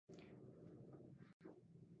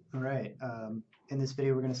All right. In this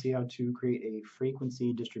video, we're going to see how to create a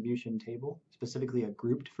frequency distribution table, specifically a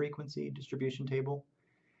grouped frequency distribution table.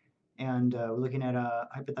 And we're looking at a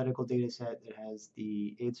hypothetical data set that has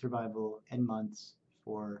the AIDS survival in months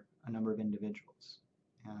for a number of individuals.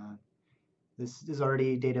 This is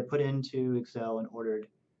already data put into Excel and ordered,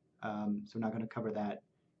 so we're not going to cover that.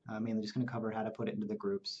 Mainly just going to cover how to put it into the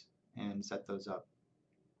groups and set those up.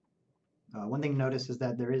 One thing to notice is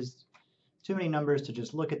that there is too many numbers to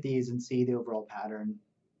just look at these and see the overall pattern,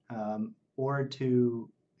 or to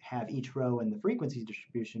have each row in the frequency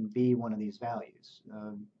distribution be one of these values.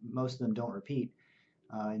 Most of them don't repeat,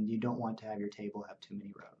 and you don't want to have your table have too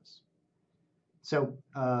many rows. So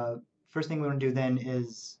first thing we want to do then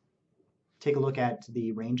is take a look at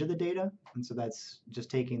the range of the data, and so that's just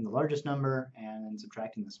taking the largest number and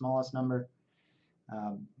subtracting the smallest number.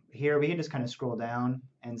 Here we can just kind of scroll down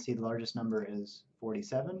and see the largest number is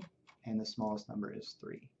 47 and the smallest number is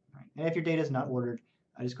 3. Right? And if your data is not ordered,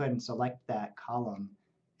 just go ahead and select that column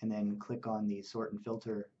and then click on the sort and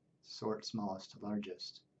filter, sort smallest to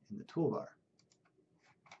largest in the toolbar.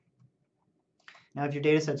 Now if your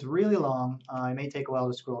data set's really long, it may take a while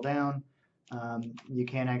to scroll down. You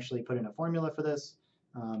can actually put in a formula for this.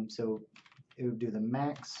 So it would do the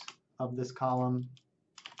max of this column.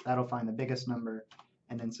 That'll find the biggest number,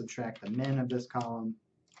 and then subtract the min of this column.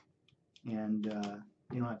 And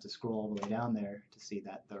you don't have to scroll all the way down there to see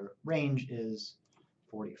that the range is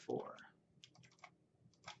 44.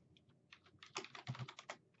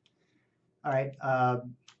 All right,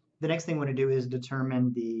 the next thing we want to do is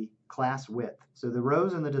determine the class width. So the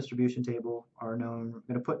rows in the distribution table are known, we're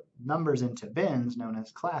going to put numbers into bins known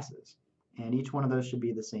as classes. And each one of those should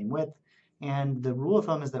be the same width. And the rule of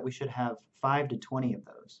thumb is that we should have 5 to 20 of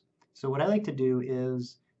those. So what I like to do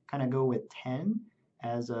is kind of go with 10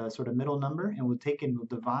 as a sort of middle number, and we'll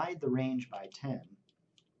divide the range by 10.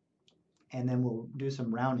 And then we'll do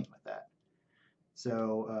some rounding with that.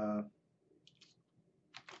 So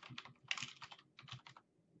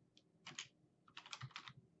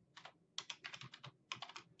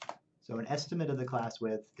So an estimate of the class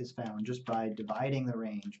width is found just by dividing the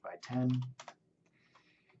range by 10.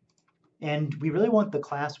 And we really want the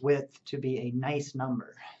class width to be a nice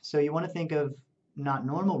number. So you want to think of not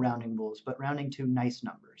normal rounding rules, but rounding to nice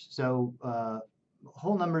numbers. So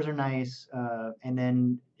whole numbers are nice, and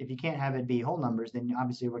then if you can't have it be whole numbers, then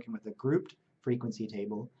obviously you're working with a grouped frequency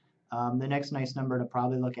table. The next nice number to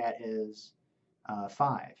probably look at is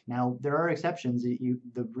 5. Now, there are exceptions.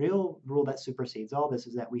 The real rule that supersedes all this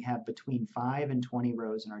is that we have between 5 and 20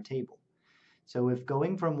 rows in our table. So if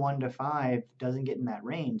going from 1 to 5 doesn't get in that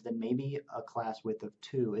range, then maybe a class width of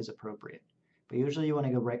 2 is appropriate. But usually you want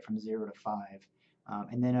to go right from 0 to 5,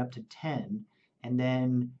 and then up to 10. And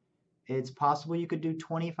then it's possible you could do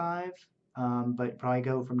 25, but probably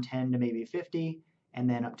go from 10 to maybe 50, and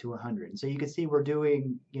then up to 100. So you can see we're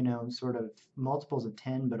doing, sort of multiples of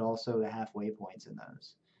 10, but also the halfway points in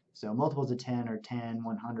those. So multiples of 10 are 10,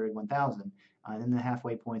 100, 1,000, and then the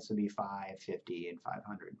halfway points would be 5, 50, and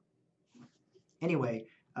 500. Anyway,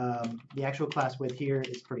 the actual class width here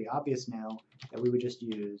is pretty obvious now that we would just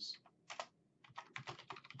use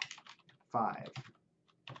 5.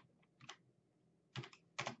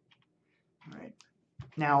 All right.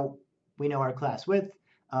 Now we know our class width.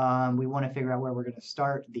 We want to figure out where we're going to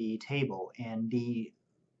start the table, and the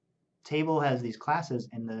table has these classes,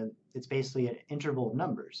 and it's basically an interval of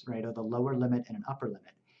numbers, right, of the lower limit and an upper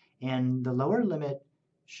limit. And the lower limit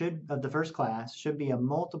of the first class should be a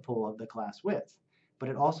multiple of the class width, but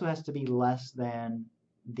it also has to be less than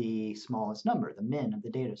the smallest number, the min of the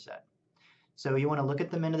data set. So you want to look at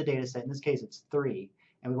the min of the data set. In this case, it's 3,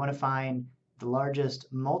 and we want to find the largest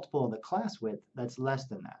multiple of the class width that's less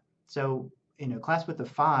than that. So class width of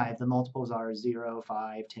 5, the multiples are 0,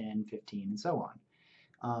 5, 10, 15, and so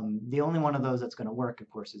on. The only one of those that's going to work, of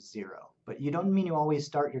course, is 0. But you don't mean you always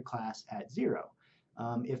start your class at 0.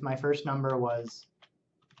 If my first number was,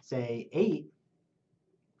 say, 8,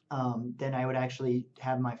 then I would actually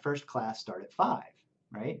have my first class start at 5,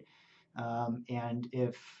 right? And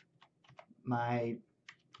if my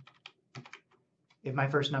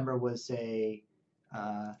first number was, say,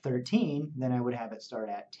 13, then I would have it start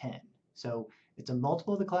at 10. So it's a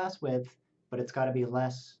multiple of the class width, but it's got to be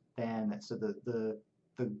less than, so the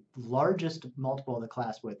largest multiple of the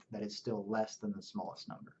class width that is still less than the smallest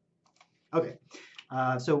number. Okay,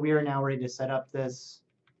 so we are now ready to set up this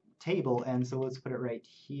table, and so let's put it right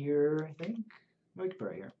here, I think. We can put it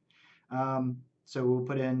right here. So we'll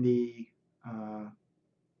put in the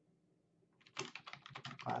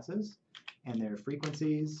classes and their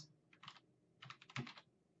frequencies.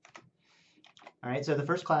 All right, so the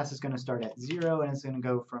first class is going to start at 0, and it's going to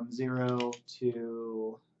go from 0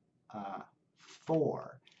 to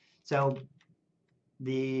 4. So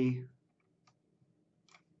the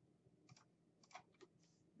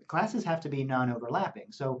classes have to be non-overlapping.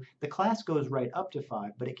 So the class goes right up to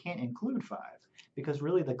 5, but it can't include 5, because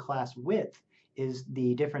really the class width is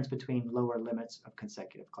the difference between lower limits of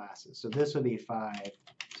consecutive classes. So this would be 5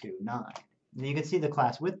 to 9. And you can see the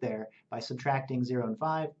class width there by subtracting 0 and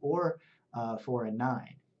 5, or 4 and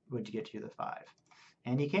 9 would get you the 5.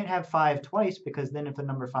 And you can't have 5 twice, because then if the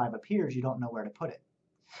number 5 appears, you don't know where to put it.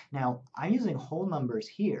 Now, I'm using whole numbers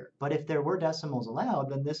here, but if there were decimals allowed,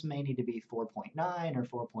 then this may need to be 4.9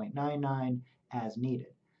 or 4.99 as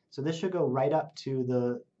needed. So this should go right up to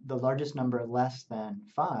the largest number less than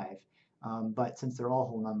 5, but since they're all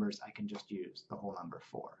whole numbers, I can just use the whole number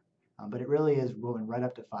 4. But it really is going right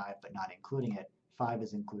up to 5, but not including it. 5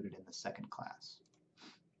 is included in the second class.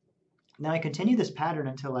 Now I continue this pattern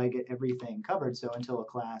until I get everything covered, so until a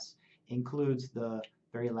class includes the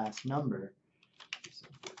very last number. So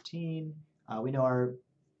 14. We know our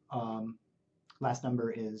last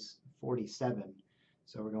number is 47,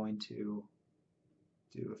 so we're going to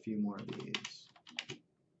do a few more of these.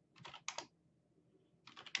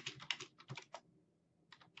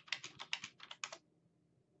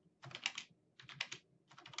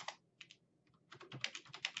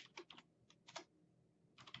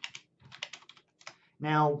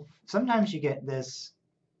 Now, sometimes you get this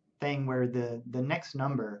thing where the next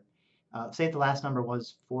number, say if the last number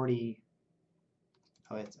was 40,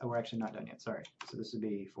 we're actually not done yet, sorry. So this would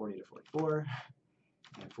be 40 to 44,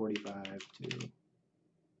 and 45 to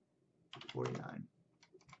 49.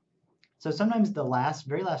 So sometimes the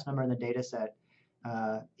very last number in the data set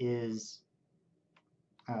is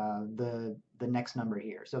the next number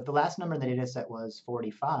here. So if the last number in the data set was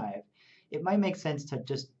 45, it might make sense to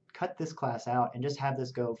just cut this class out and just have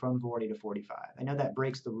this go from 40 to 45. I know that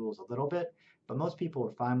breaks the rules a little bit, but most people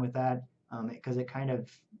are fine with that because it kind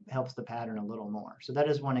of helps the pattern a little more. So that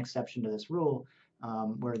is one exception to this rule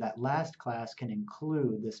where that last class can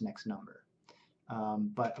include this next number.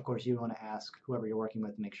 But of course you want to ask whoever you're working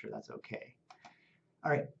with to make sure that's okay.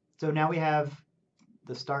 All right, so now we have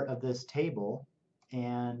the start of this table,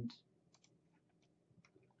 and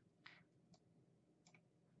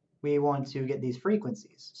we want to get these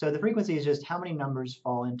frequencies. So the frequency is just how many numbers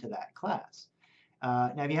fall into that class.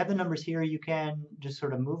 Now if you have the numbers here, you can just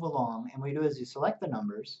sort of move along, and what you do is you select the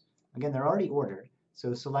numbers. Again, they're already ordered,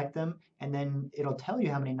 so select them, and then it'll tell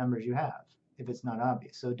you how many numbers you have if it's not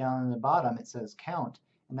obvious. So down in the bottom it says count,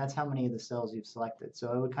 and that's how many of the cells you've selected.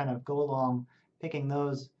 So I would kind of go along picking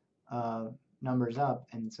those numbers up,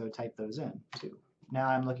 and so type those in too. Now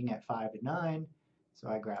I'm looking at 5 and 9, so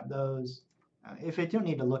I grab those. If you don't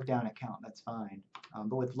need to look down at count, that's fine.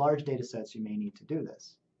 But with large data sets, you may need to do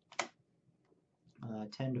this.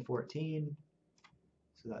 10 to 14,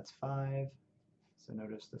 so that's 5. So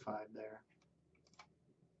notice the 5 there.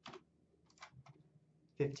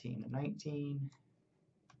 15 to 19,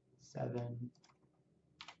 7.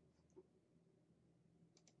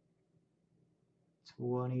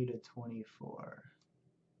 20 to 24,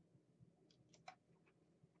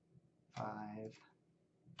 5.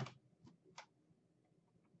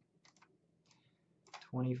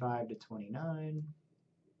 25 to 29,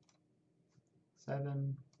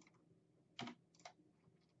 7.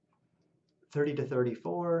 30 to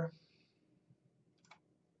 34,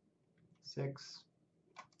 6.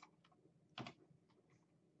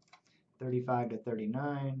 35 to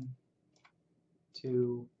 39,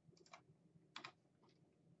 2.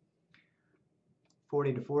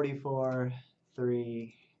 40 to 44,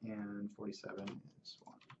 3, and 47 is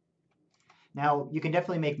 1. Now, you can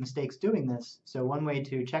definitely make mistakes doing this, so one way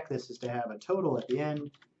to check this is to have a total at the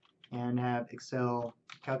end and have Excel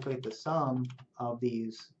calculate the sum of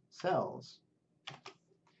these cells.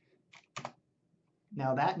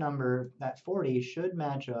 Now that number, that 40, should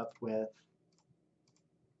match up with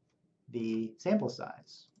the sample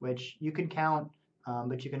size, which you can count,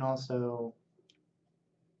 but you can also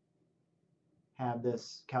have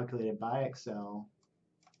this calculated by Excel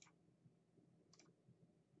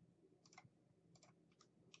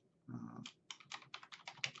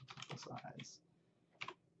size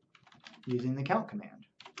using the count command.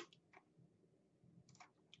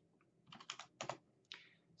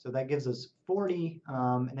 So that gives us 40,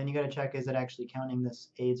 and then you got to check, is it actually counting this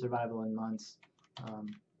aid survival in months?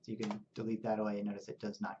 So you can delete that away and notice it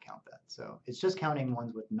does not count that. So it's just counting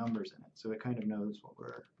ones with numbers in it, so it kind of knows what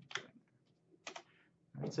we're doing.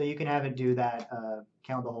 All right, so you can have it do that,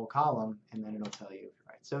 count the whole column, and then it'll tell you.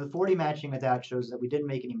 Right. So the 40 matching with that shows that we didn't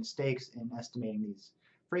make any mistakes in estimating these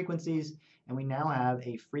frequencies, and we now have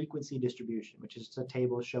a frequency distribution, which is just a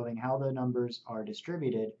table showing how the numbers are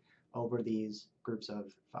distributed over these groups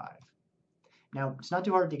of 5. Now, it's not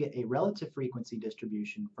too hard to get a relative frequency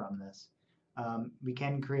distribution from this. We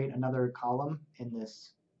can create another column in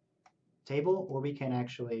this table, or we can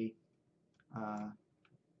actually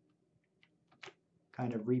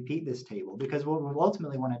kind of repeat this table, because what we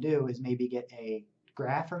ultimately want to do is maybe get a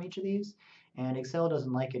graph from each of these, and Excel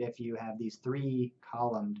doesn't like it if you have these 3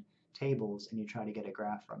 columned tables and you try to get a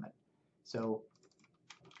graph from it. So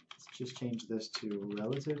let's just change this to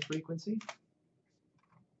relative frequency.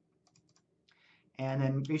 And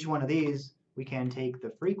then each one of these, we can take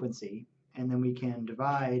the frequency and then we can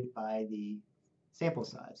divide by the sample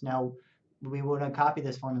size. Now, we want to copy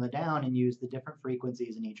this formula down and use the different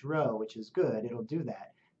frequencies in each row, which is good. It'll do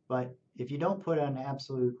that. But if you don't put an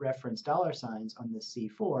absolute reference dollar signs on this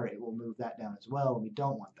C4, it will move that down as well, and we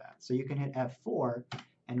don't want that. So you can hit F4,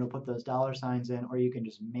 and it'll put those dollar signs in, or you can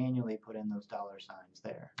just manually put in those dollar signs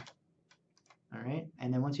there. All right,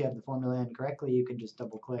 and then once you have the formula in correctly, you can just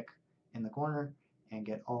double-click in the corner and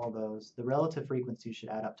get all those. The relative frequency should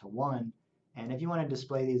add up to 1, and if you want to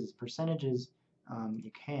display these as percentages,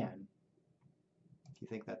 you can, if you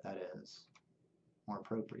think that that is more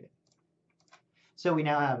appropriate. So we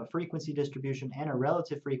now have a frequency distribution and a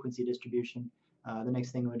relative frequency distribution. The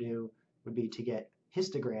next thing we'll do would be to get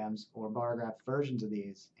histograms or bar graph versions of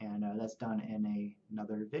these, and that's done in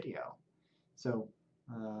another video. So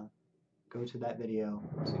go to that video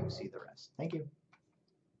to see the rest. Thank you.